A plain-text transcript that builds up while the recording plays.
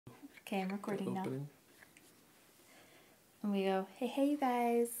Okay, I'm recording now. And we go, hey, you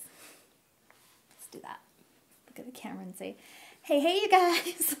guys. Let's do that. Look at the camera and say, hey, you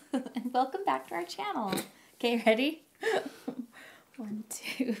guys. And welcome back to our channel. Okay, ready? 1,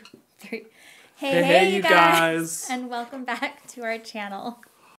 2, 3. Hey, you guys. And welcome back to our channel.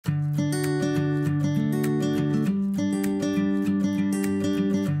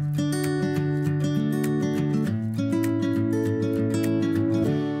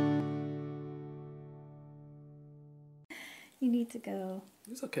 You need to go.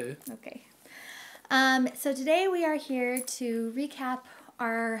 It's okay. Okay. So today we are here to recap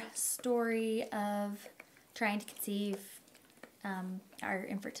our story of trying to conceive, our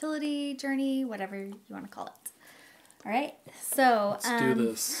infertility journey, whatever you want to call it. All right. So let's do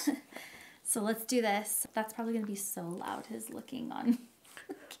this. So let's do this. That's probably going to be so loud. His looking on.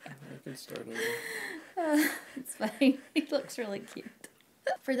 I can start over. It's funny. He looks really cute.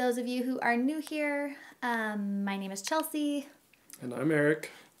 For those of you who are new here, my name is Chelsea. And I'm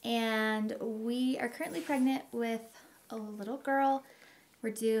Eric. And we are currently pregnant with a little girl. We're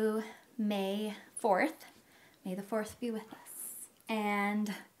due May 4th. May the 4th be with us.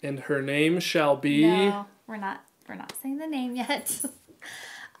 And her name shall be... No, we're not saying the name yet.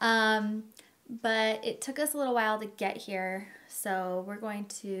 But it took us a little while to get here. So we're going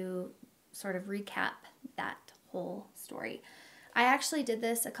to sort of recap that whole story. I actually did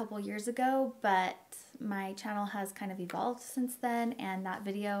this a couple years ago, but my channel has kind of evolved since then, and that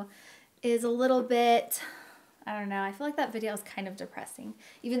video is a little bit, I don't know, I feel like that video is kind of depressing.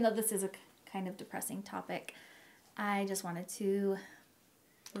 Even though this is a kind of depressing topic, I just wanted to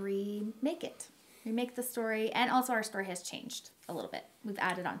remake the story, and also our story has changed a little bit. We've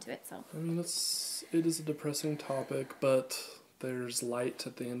added on to it, so. I mean, it is a depressing topic, but there's light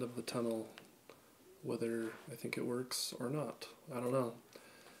at the end of the tunnel. Whether I think it works or not, I don't know.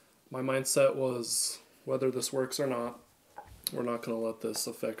 My mindset was, whether this works or not, we're not going to let this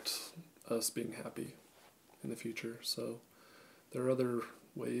affect us being happy in the future. So there are other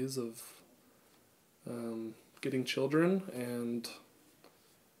ways of getting children, and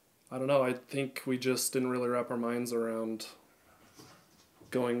I don't know, I think we just didn't really wrap our minds around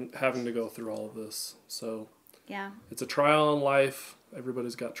having to go through all of this. So yeah, it's a trial in life.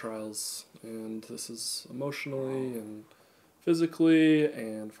 Everybody's got trials, and this is emotionally and physically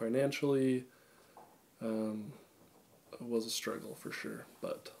and financially it was a struggle for sure,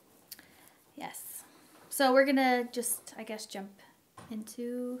 but yes. So we're gonna just, I guess, jump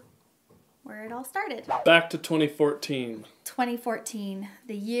into where it all started. Back to 2014. 2014,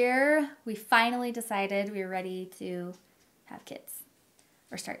 the year we finally decided we were ready to have kids,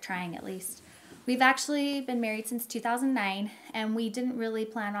 or start trying at least. We've actually been married since 2009, and we didn't really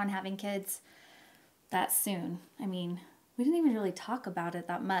plan on having kids that soon. I mean, we didn't even really talk about it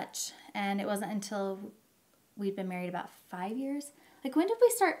that much, and it wasn't until we'd been married about 5 years. Like, when did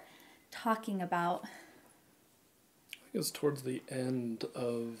we start talking about? I think it was towards the end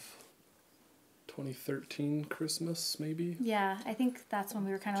of 2013, Christmas, maybe? Yeah, I think that's when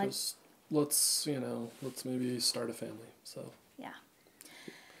we were kind of like... let's maybe start a family, so... Yeah.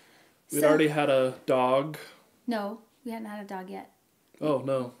 We'd already had a dog. No, we hadn't had a dog yet. Oh,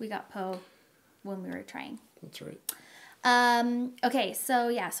 no. We got Poe when we were trying. That's right. Okay, so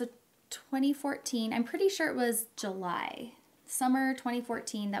 2014, I'm pretty sure it was July, summer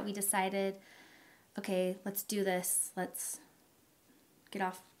 2014, that we decided, okay, let's do this. Let's get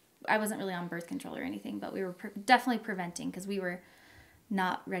off. I wasn't really on birth control or anything, but we were definitely preventing, because we were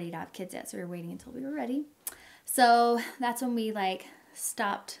not ready to have kids yet, so we were waiting until we were ready. So that's when we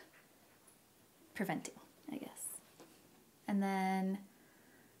stopped preventing, I guess. And then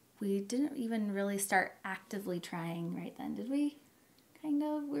we didn't even really start actively trying right then, did we? Kind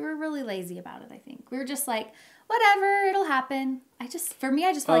of. We were really lazy about it, I think. We were just like, whatever, it'll happen. For me,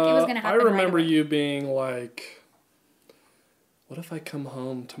 I just felt like it was going to happen. I remember you being like, what if I come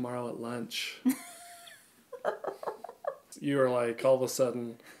home tomorrow at lunch? You were like, all of a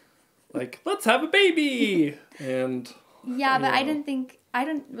sudden, like, let's have a baby! And... Yeah, but I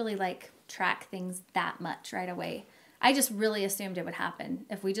didn't really track things that much right away. I just really assumed it would happen.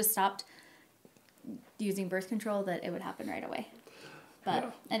 If we just stopped using birth control, that it would happen right away.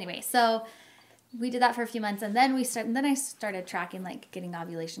 But anyway, so we did that for a few months, and then I started tracking getting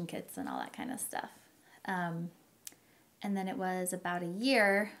ovulation kits and all that kind of stuff. And then it was about a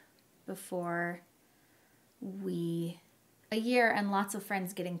year before a year and lots of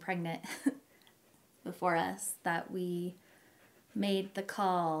friends getting pregnant before us, that we made the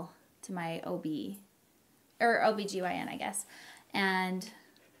call to my OBGYN, I guess. And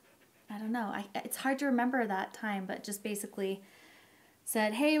I don't know, it's hard to remember that time, but just basically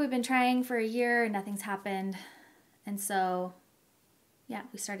said, hey, we've been trying for a year and nothing's happened. And so, yeah,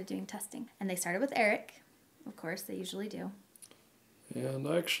 we started doing testing. And they started with Eric. Of course, they usually do. And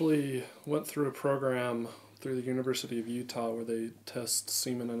I actually went through a program through the University of Utah where they test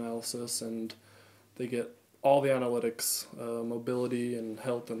semen analysis, and they get all the analytics, mobility and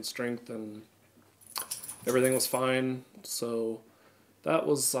health and strength, and everything was fine. So that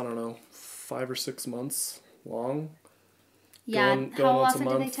was, I don't know, 5 or 6 months long. Yeah, how often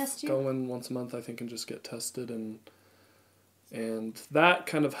do they test you? Go in once a month, I think, and just get tested, and that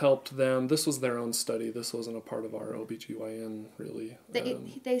kind of helped them. This was their own study. This wasn't a part of our OBGYN, really.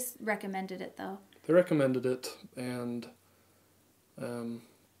 They recommended it, though. They recommended it, and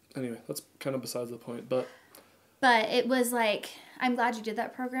anyway, that's kind of besides the point. But it was like, I'm glad you did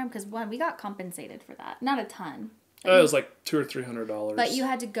that program, because one, we got compensated for that. Not a ton. It was like $200 or $300. But you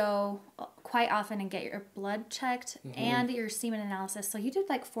had to go quite often and get your blood checked and your semen analysis. So you did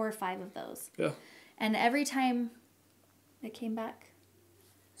like 4 or 5 of those. Yeah. And every time it came back,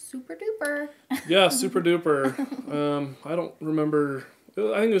 super duper. Yeah, super duper. I don't remember.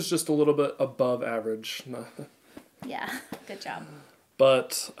 I think it was just a little bit above average. Yeah, good job.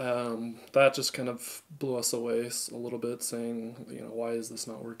 But that just kind of blew us away a little bit, saying, why is this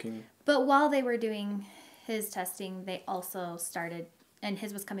not working? But while they were doing his testing, they also started, and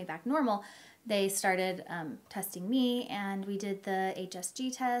his was coming back normal, they started testing me, and we did the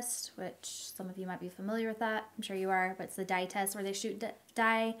HSG test, which some of you might be familiar with that. I'm sure you are, but it's the dye test where they shoot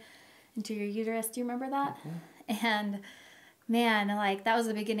dye into your uterus. Do you remember that? Mm-hmm. And man, like, that was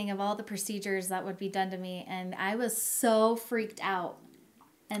the beginning of all the procedures that would be done to me, and I was so freaked out.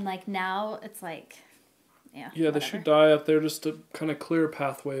 And like now it's like, yeah, they shoot dye up there just to kind of clear a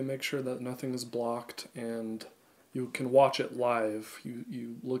pathway, make sure that nothing is blocked, and you can watch it live.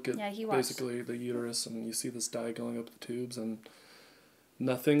 You look at basically the uterus, and you see this dye going up the tubes, and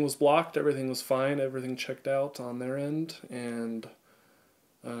nothing was blocked. Everything was fine. Everything checked out on their end, and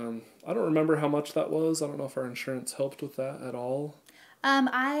I don't remember how much that was. I don't know if our insurance helped with that at all.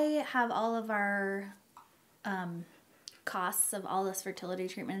 I have all of our costs of all this fertility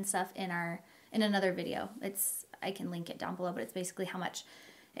treatment and stuff in another video. I can link it down below, but it's basically how much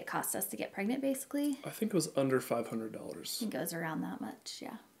it costs us to get pregnant, basically. I think it was under $500. It goes around that much,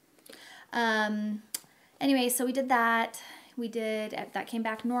 yeah. Anyway, so we did that. That came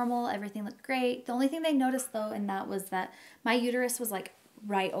back normal. Everything looked great. The only thing they noticed, though, and that was that my uterus was like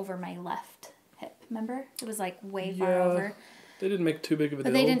right over my left hip. Remember? It was like way far over. They didn't make too big of a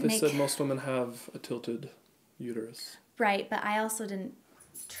deal. They said most women have a tilted uterus. Right, but I also didn't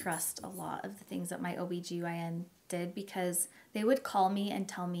trust a lot of the things that my OBGYN did, because they would call me and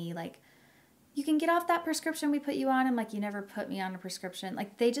tell me, like, you can get off that prescription we put you on. I'm like, you never put me on a prescription.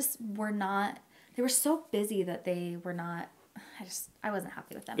 Like, they just were not, they were so busy that they were not, I wasn't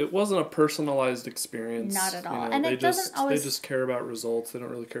happy with them. It wasn't a personalized experience. Not at all. And they just care about results. They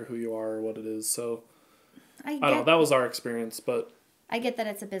don't really care who you are or what it is. So, I don't know. That was our experience, but I get that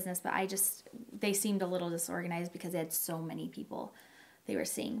it's a business, but they seemed a little disorganized because they had so many people they were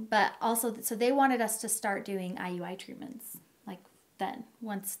seeing. But also, so they wanted us to start doing IUI treatments, like then,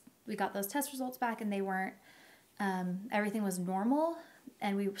 once we got those test results back and they weren't, everything was normal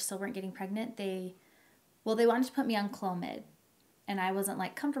and we still weren't getting pregnant. They wanted to put me on Clomid, and I wasn't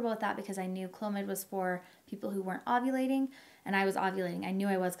like comfortable with that because I knew Clomid was for people who weren't ovulating, and I was ovulating. I knew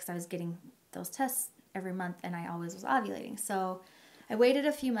I was because I was getting those tests every month and I always was ovulating. So I waited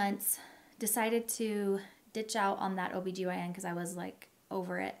a few months, decided to ditch out on that OBGYN because I was like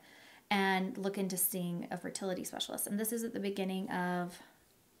over it, and look into seeing a fertility specialist. And this is at the beginning of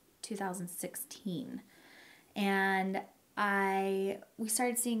 2016. And we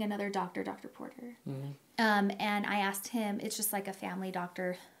started seeing another doctor, Dr. Porter. Mm-hmm. And I asked him, it's just like a family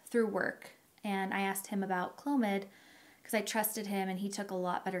doctor through work. And I asked him about Clomid because I trusted him, and he took a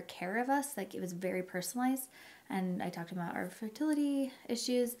lot better care of us. Like, it was very personalized. And I talked to him about our fertility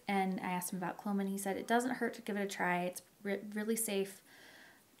issues, and I asked him about Clomid. He said, it doesn't hurt to give it a try. It's really safe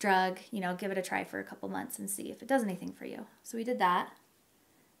drug. Give it a try for a couple months and see if it does anything for you. So we did that.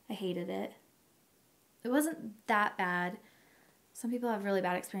 I hated it. It wasn't that bad. Some people have really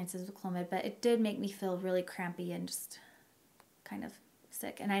bad experiences with Clomid, but it did make me feel really crampy and just kind of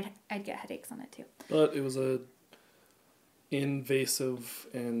sick. And I'd get headaches on it too. But it was a invasive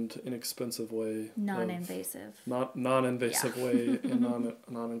and inexpensive way. Non-invasive. Non-invasive way and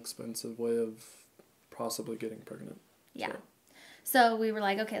non-expensive way of possibly getting pregnant. Yeah. So we were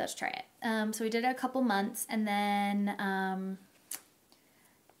like, okay, let's try it. So we did it a couple months, and then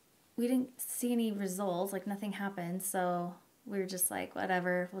we didn't see any results. Like, nothing happened. So we were just like,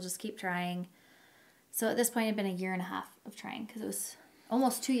 whatever, we'll just keep trying. So at this point, it had been a year and a half of trying because it was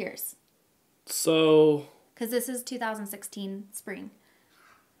Almost 2 years. So... Because this is 2016 spring.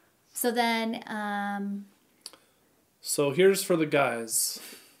 So then... So here's for the guys.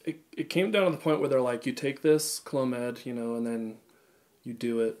 It came down to the point where they're like, you take this Clomid, you know, and then you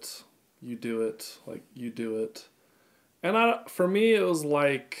do it, like, you do it. And for me, it was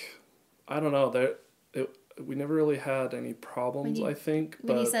like, I don't know, we never really had any problems, I think.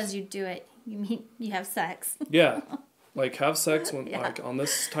 When he says you do it, you mean you have sex. Yeah. Like, have sex when, Yeah. like, on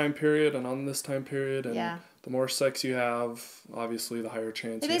this time period and on this time period. And Yeah. the more sex you have, obviously, the higher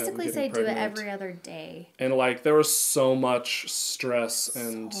chance They you have of basically getting say pregnant. do it every other day. And, like, there was so much stress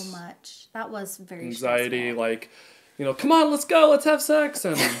and... So much. That was very anxiety, stressful. like, you know, come on, let's go, let's have sex.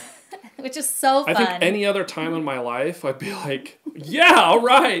 And Which is so fun. I think any other time in my life, I'd be like, yeah, all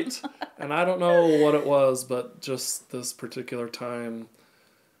right. And I don't know what it was, but just this particular time,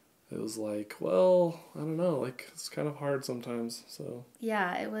 it was like, well, I don't know, like, it's kind of hard sometimes, so.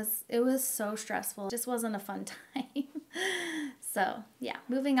 Yeah, it was so stressful. It just wasn't a fun time. So, yeah,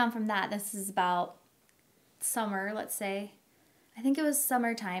 moving on from that, this is about summer, let's say. I think it was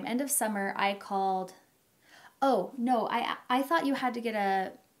summertime. End of summer, I called... Oh, no, I thought you had to get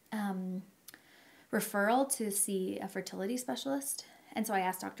a referral to see a fertility specialist. And so I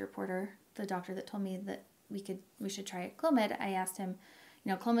asked Dr. Porter, the doctor that told me that we should try Clomid. I asked him,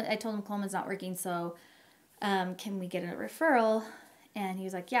 you know, I told him Clomid's not working, so can we get a referral? And he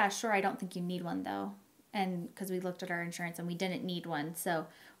was like, yeah, sure. I don't think you need one, though. And because we looked at our insurance and we didn't need one. So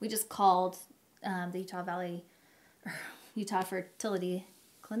we just called the Utah Fertility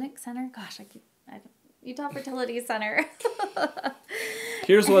Clinic Center. Gosh, Utah Fertility Center.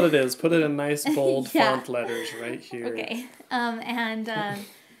 Here's what it is. Put it in nice, bold Yeah. font letters right here. Okay.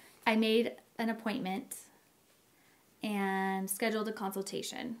 I made an appointment and scheduled a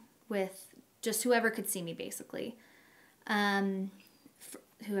consultation with just whoever could see me, basically.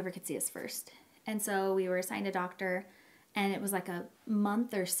 Whoever could see us first. And so we were assigned a doctor, and it was like a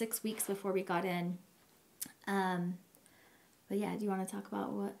month or 6 weeks before we got in. But yeah, do you want to talk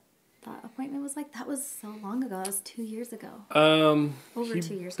about what that appointment was like? That was so long ago. That was 2 years ago. Over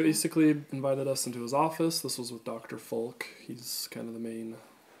 2 years ago. He basically invited us into his office. This was with Dr. Folk. He's kind of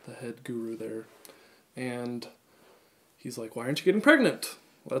the head guru there. And he's like, why aren't you getting pregnant?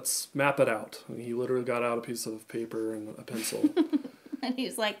 Let's map it out. And he literally got out a piece of paper and a pencil. And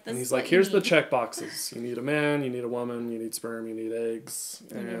he's like, here's the check boxes. You need a man, you need a woman, you need sperm, you need eggs.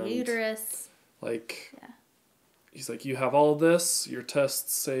 You need a uterus. Like, yeah. He's like, you have all of this, your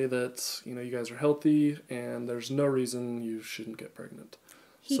tests say that, you know, you guys are healthy, and there's no reason you shouldn't get pregnant.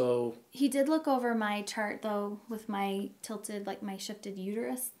 He did look over my chart, though, with my tilted, like my shifted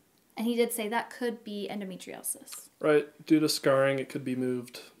uterus, and he did say that could be endometriosis. Right. Due to scarring, it could be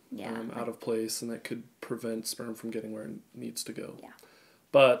moved out of place, and that could prevent sperm from getting where it needs to go. Yeah.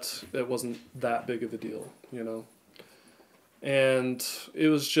 But it wasn't that big of a deal, you know. And it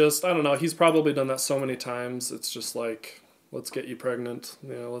was just, I don't know, he's probably done that so many times. It's just like, let's get you pregnant,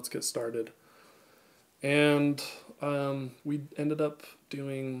 you know, let's get started. And we ended up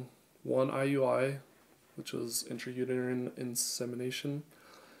doing one IUI, which was intrauterine insemination,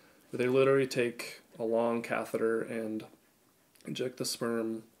 where they literally take a long catheter and inject the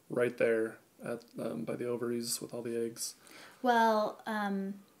sperm right there at by the ovaries with all the eggs. Well,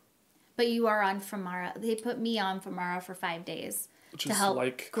 but you are on Femara. They put me on Femara for 5 days. Which to is help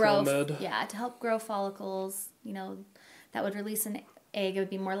like grow, Clomid. Yeah, to help grow follicles, you know, that would release an egg. It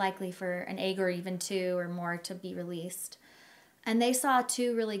would be more likely for an egg or even 2 or more to be released. And they saw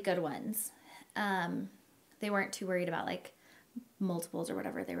 2 really good ones. They weren't too worried about, like, multiples or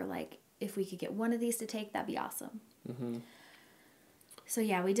whatever. They were like, if we could get one of these to take, that'd be awesome. Mm-hmm. So,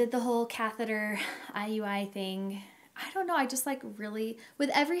 yeah, we did the whole catheter IUI thing. I don't know. I just, like, really, with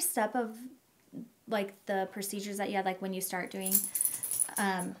every step of, like, the procedures that you had, like, when you start doing,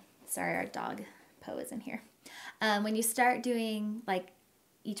 sorry, our dog, Poe, is in here. When you start doing, like,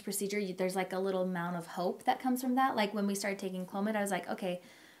 each procedure, there's, like, a little amount of hope that comes from that. Like, when we started taking Clomid, I was like, okay,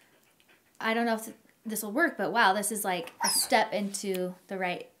 I don't know if this will work, but wow, this is, like, a step into the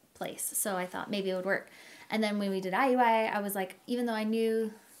right place. So I thought maybe it would work. And then when we did IUI, I was like, even though I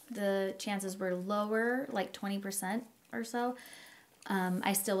knew the chances were lower, like 20% or so,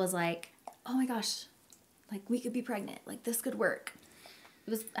 I still was like, oh my gosh, like, we could be pregnant. Like, this could work. It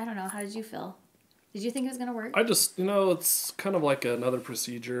was, I don't know, how did you feel? Did you think it was going to work? I just, you know, it's kind of like another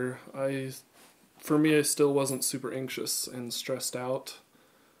procedure. For me, I still wasn't super anxious and stressed out.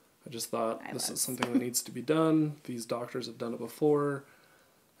 I just thought, this is something that needs to be done. These doctors have done it before.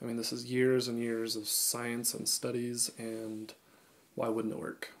 I mean, this is years and years of science and studies, and why wouldn't it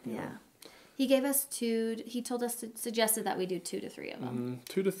work? You know? He gave us he told us, suggested that we do 2 to 3 of them.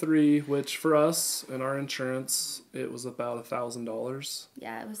 2 to 3, which for us and our insurance, it was about $1,000.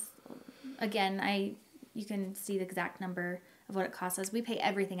 Yeah, it was, again, you can see the exact number of what it costs us. We pay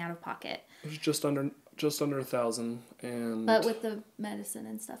everything out of pocket. It was just under $1,000, and but with the medicine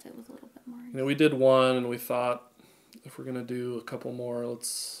and stuff, it was a little bit more. You know, we did one, and we thought if we're gonna do a couple more,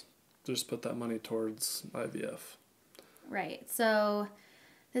 let's just put that money towards IVF. Right. So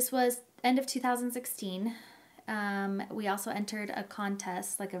this was end of 2016. We also entered a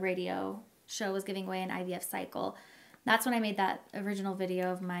contest, like a radio show was giving away an IVF cycle. That's when I made that original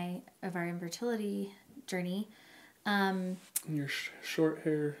video of our infertility journey. Your short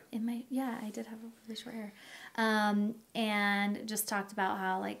hair. I did have really short hair. And just talked about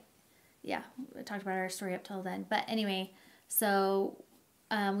how I talked about our story up till then. But anyway, so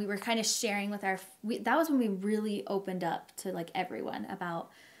we were kind of sharing with that was when we really opened up to like everyone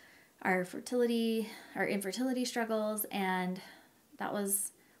about our infertility struggles, and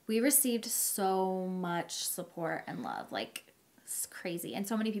we received so much support and love, like it's crazy. And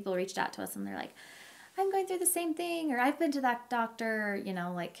so many people reached out to us and they're like, I'm going through the same thing, or I've been to that doctor,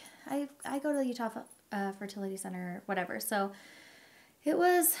 or, like I go to the Utah Fertility Center, or whatever. So it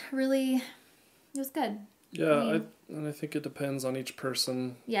was good. Yeah, I think it depends on each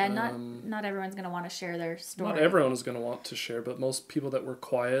person. Yeah, not everyone's going to want to share their story. Not everyone is going to want to share, but most people that were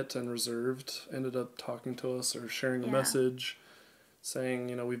quiet and reserved ended up talking to us or sharing a message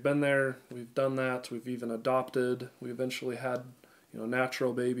saying, we've been there, we've done that, we've even adopted, we eventually had,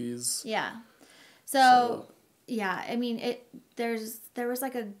 natural babies. Yeah. So yeah, I mean, there was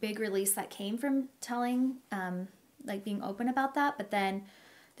like a big release that came from telling, like being open about that, but then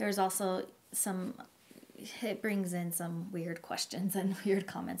there's also it brings in some weird questions and weird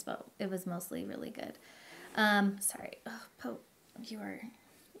comments, but it was mostly really good. Sorry. Oh, Pope,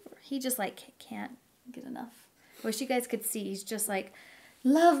 he just like can't get enough. Wish you guys could see. He's just like,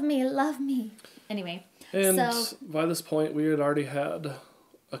 love me, love me. Anyway. And by this point, we had already had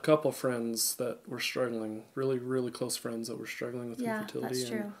a couple friends that were struggling, really, really close friends that were struggling with infertility. That's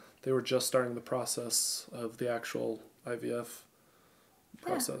true. And they were just starting the process of the actual IVF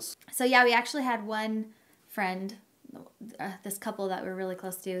process. Yeah. So yeah, we actually had one friend, this couple that we're really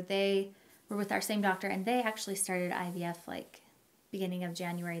close to. They were with our same doctor, and they actually started IVF like beginning of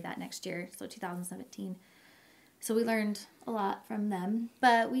January that next year, so 2017. So we learned a lot from them,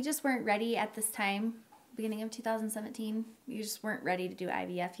 but we just weren't ready at this time. Beginning of 2017, we just weren't ready to do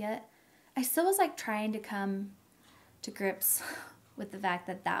IVF yet. I still was like trying to come to grips with the fact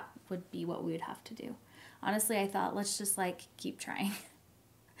that would be what we would have to do. Honestly, I thought, let's just like keep trying.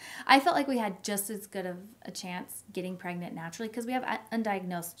 I felt like we had just as good of a chance getting pregnant naturally because we have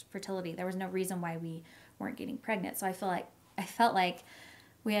undiagnosed fertility. There was no reason why we weren't getting pregnant. So I felt like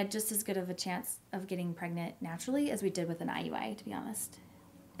we had just as good of a chance of getting pregnant naturally as we did with an IUI, to be honest.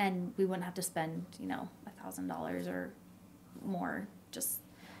 And we wouldn't have to spend, $1,000 or more just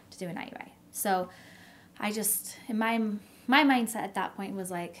to do an IUI. So I just, in my mindset at that point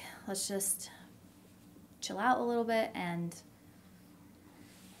was like, let's just chill out a little bit and,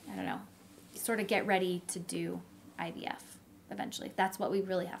 I don't know, sort of get ready to do IVF eventually. That's what we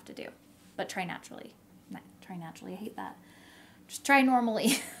really have to do. But try naturally. Try naturally. I hate that. Just try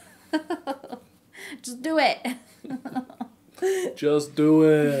normally. Just do it. Just do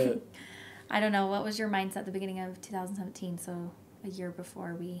it. I don't know. What was your mindset at the beginning of 2017? So a year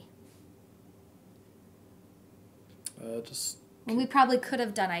before we... we probably could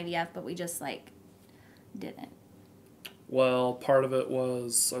have done IVF, but we just, didn't. Well, part of it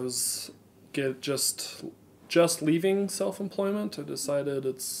was I was just leaving self-employment. I decided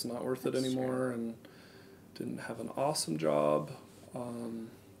it's not worth it anymore and didn't have an awesome job.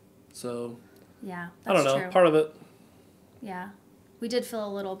 So, yeah, that's I don't know. True. Part of it. Yeah. We did feel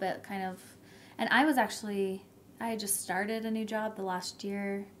a little bit kind of... And I had just started a new job the last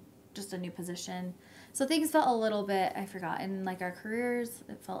year, just a new position. So things felt a little bit, I forgot, in our careers,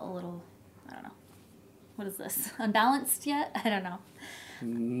 it felt a little, I don't know. What is this? Unbalanced yet? I don't know.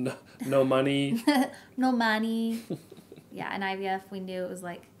 No money. No money. Yeah, and IVF, we knew it was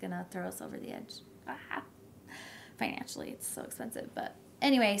gonna throw us over the edge. Financially, it's so expensive. But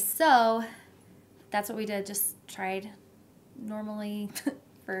anyway, so that's what we did. Just tried normally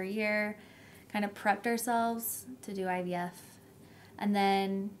for a year, kind of prepped ourselves to do IVF. And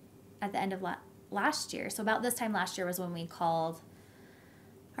then at the end of last year, so about this time last year was when we called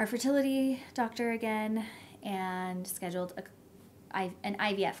our fertility doctor again and scheduled an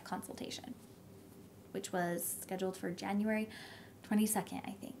IVF consultation, which was scheduled for January 22nd,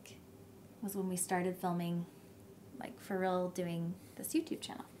 I think, was when we started filming, for real, doing this YouTube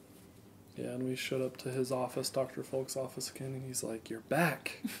channel. Yeah, and we showed up to his office, Dr. Folk's office again, and he's like, "You're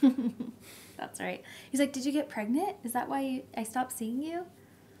back." That's right. He's like, "Did you get pregnant? Is that why I stopped seeing you?"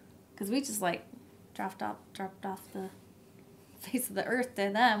 Because we just like dropped off the face of the earth to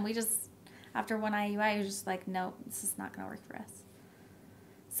them. We just, after one IUI, was just like, "Nope, this is not going to work for us."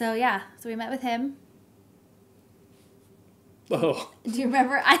 So yeah, so we met with him. Oh. Do you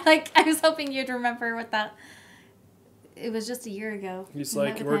remember? I was hoping you'd remember what that. It was just a year ago. He's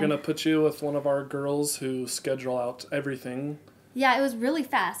like, "We're going to put you with one of our girls who schedule out everything." Yeah, it was really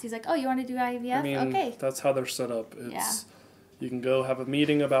fast. He's like, "Oh, you want to do IVF? I mean, okay." that's how they're set up. You can go have a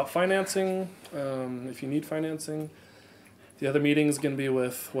meeting about financing, if you need financing. The other meeting is going to be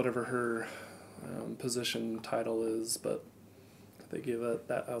with whatever her position title is, but they give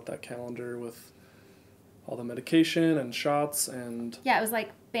that calendar with all the medication and shots and yeah, it was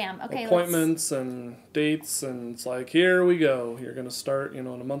like, bam, okay, appointments and dates, and it's like, here we go. You're going to start, in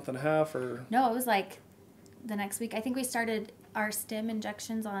a month and a half or... No, it was like the next week. I think we started our stim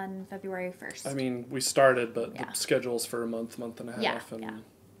injections on February 1st. I mean, we started, but the schedule's for a month and a half. Yeah.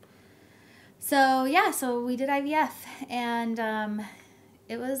 So we did IVF, and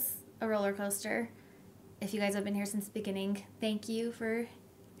it was a roller coaster. If you guys have been here since the beginning, thank you for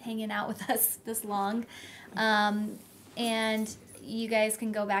hanging out with us this long. And you guys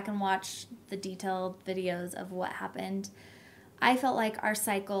can go back and watch the detailed videos of what happened. I felt like our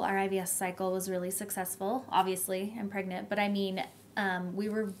IVF cycle was really successful. Obviously, I'm pregnant, but I mean, we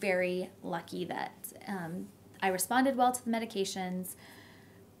were very lucky that I responded well to the medications.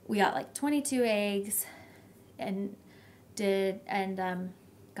 We got like 22 eggs and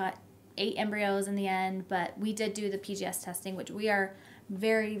got 8 embryos in the end, but we did do the PGS testing, which we are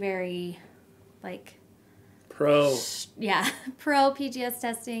very, very pro PGS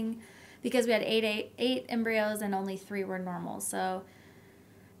testing, because we had eight embryos and only 3 were normal. So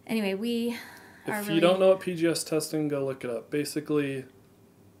anyway, if you don't know what PGS testing, go look it up. Basically,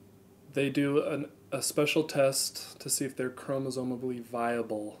 they do a special test to see if they're chromosomally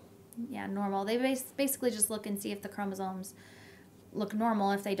viable. Yeah, normal. They basically just look and see if the chromosomes look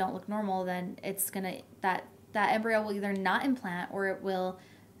normal. If they don't look normal, then it's that embryo will either not implant or it will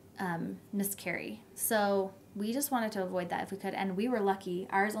miscarry. So we just wanted to avoid that if we could, and we were lucky.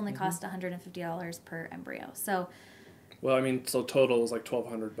 Ours only cost $150 per embryo. So, well, I mean, so total was like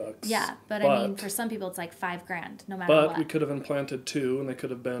 $1,200. Yeah, but I mean, for some people it's like $5,000, no matter what. But we could have implanted 2, and they could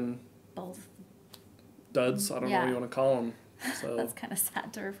have been both duds. I don't know what you want to call them. So that's kind of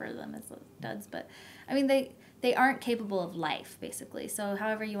sad to refer to them as duds, but I mean, they aren't capable of life, basically. So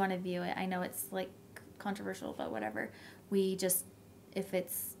however you want to view it, I know it's like controversial, but whatever. We just, if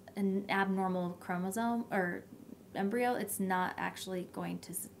it's an abnormal chromosome or embryo, it's not actually going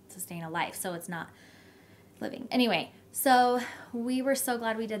to sustain a life, so it's not living. Anyway, so we were so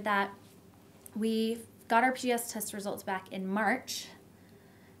glad we did that. We got our PGS test results back in March,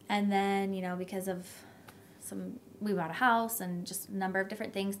 and then, because of we bought a house and just a number of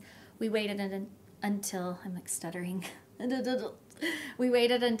different things, we waited until, I'm like stuttering, we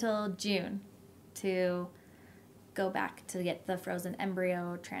waited until June to go back to get the frozen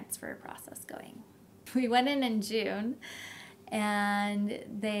embryo transfer process going. We went in June, and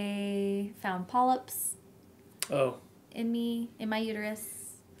they found polyps in my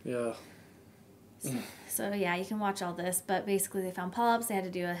uterus. Yeah. So yeah, you can watch all this, but basically they found polyps. They had to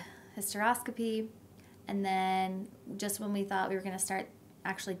do a hysteroscopy, and then just when we thought we were going to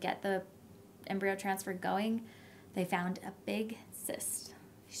actually get the embryo transfer going, they found a big cyst.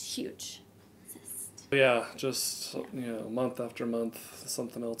 Huge. Yeah, just month after month,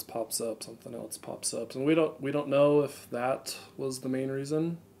 something else pops up, and we don't know if that was the main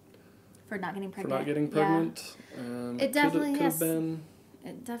reason for not getting pregnant. Yeah. It definitely could have been.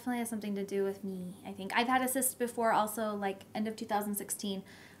 It definitely has something to do with me, I think. I've had a cyst before, also, like end of 2016.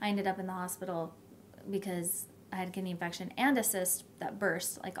 I ended up in the hospital because I had a kidney infection and a cyst that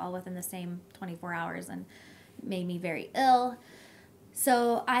burst, like all within the same 24 hours, and made me very ill.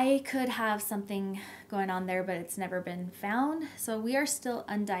 So I could have something going on there, but it's never been found. So we are still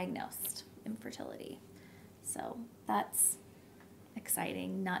undiagnosed infertility. So that's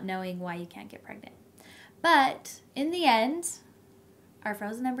exciting, not knowing why you can't get pregnant. But in the end, our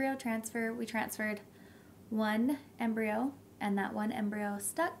frozen embryo transfer, we transferred 1 embryo, and that 1 embryo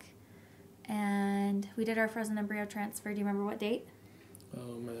stuck. And we did our frozen embryo transfer. Do you remember what date?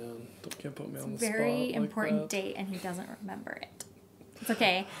 Oh, man. Can't put me on the spot. Very important date, and he doesn't remember it. It's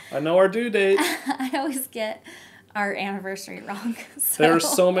okay. I know our due date. I always get our anniversary wrong. So. There were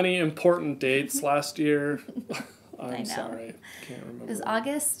so many important dates last year. I'm sorry. Can't remember. It was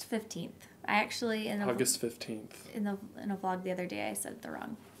August 15th. I actually August 15th. In a vlog the other day, I said the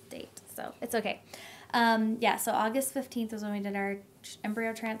wrong date. so it's okay. Yeah, so August 15th was when we did our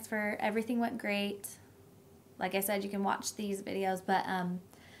embryo transfer. Everything went great. Like I said, you can watch these videos, but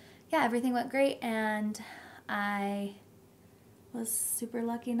yeah, everything went great, and I was super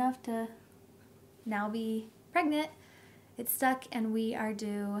lucky enough to now be pregnant. It stuck, and we are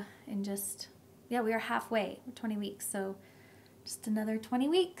due in we are halfway. We're 20 weeks, so just another 20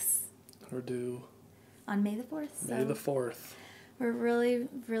 weeks. We're due on May the 4th. May the 4th. We're really,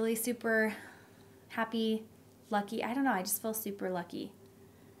 really super happy, lucky. I don't know. I just feel super lucky.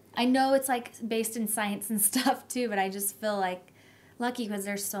 I know it's like based in science and stuff too, but I just feel like lucky because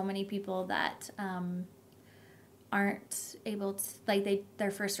there's so many people that aren't able to, like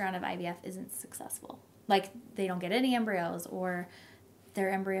their first round of IVF isn't successful. Like they don't get any embryos, or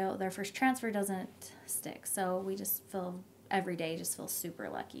their first transfer doesn't stick. So we just feel every day super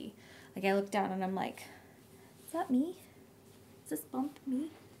lucky. Like I look down and I'm like, is that me? Is this bump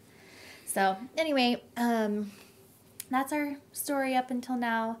me? So anyway, that's our story up until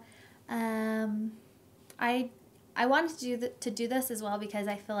now. I wanted to do this as well because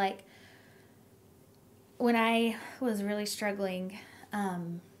I feel like when I was really struggling,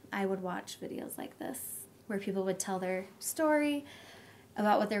 I would watch videos like this where people would tell their story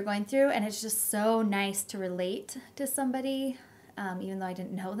about what they're going through, and it's just so nice to relate to somebody, even though I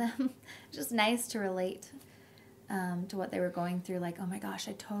didn't know them. It's just nice to relate to what they were going through, like, oh my gosh,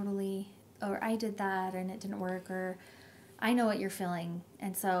 I did that and it didn't work, or I know what you're feeling.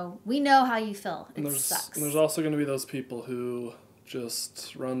 And so we know how you feel. Sucks. And there's also going to be those people who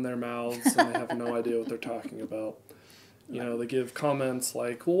just run their mouths and they have no idea what they're talking about. You know, they give comments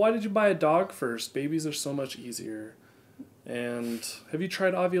like, well, why did you buy a dog first? Babies are so much easier. And have you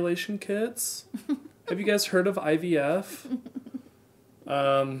tried ovulation kits? Have you guys heard of IVF?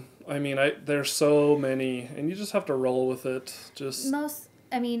 I mean, there's so many, and you just have to roll with it.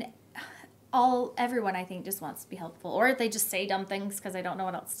 Everyone I think just wants to be helpful, or they just say dumb things because I don't know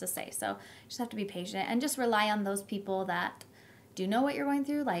what else to say. So you just have to be patient and just rely on those people that do know what you're going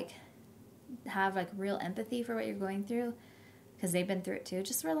through, like have like real empathy for what you're going through because they've been through it too.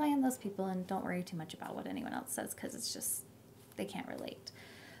 Just rely on those people and don't worry too much about what anyone else says because it's just they can't relate.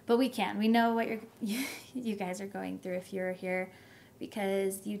 But we can. We know what you guys are going through if you're here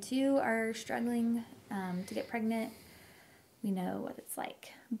because you too are struggling to get pregnant. We know what it's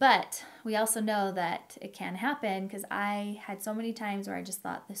like. But we also know that it can happen because I had so many times where I just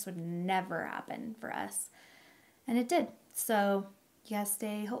thought this would never happen for us. And it did. So you gotta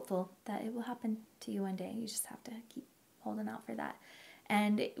stay hopeful that it will happen to you one day. You just have to keep holding out for that.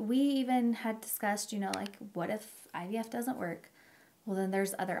 And we even had discussed, like, what if IVF doesn't work? Well, then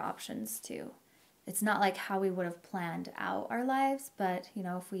there's other options too. It's not like how we would have planned out our lives, but,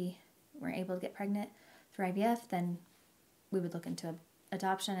 if we weren't able to get pregnant through IVF, then we would look into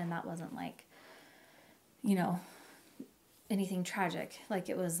adoption, and that wasn't like, anything tragic. Like,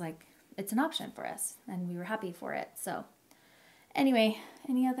 it was like, it's an option for us, and we were happy for it. So anyway,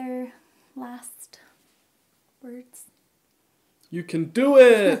 any other last words? You can do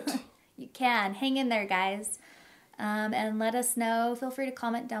it! You can. Hang in there, guys. And let us know. Feel free to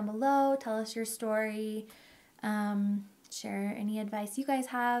comment down below. Tell us your story. Share any advice you guys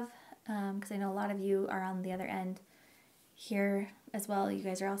have, because I know a lot of you are on the other end here as well. You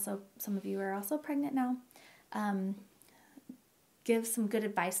guys are some of you are also pregnant now. Give some good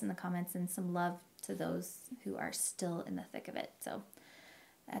advice in the comments and some love to those who are still in the thick of it. So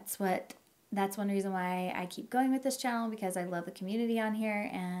that's one reason why I keep going with this channel, because I love the community on here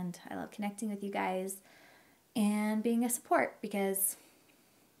and I love connecting with you guys and being a support, because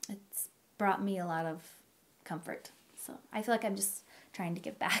it's brought me a lot of comfort. So I feel like I'm just trying to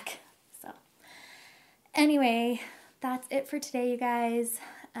give back. So anyway, that's it for today, you guys.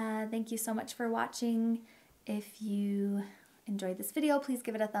 Thank you so much for watching. If you enjoyed this video, please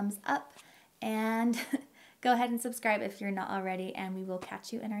give it a thumbs up and go ahead and subscribe if you're not already, and we will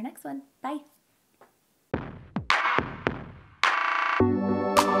catch you in our next one. Bye.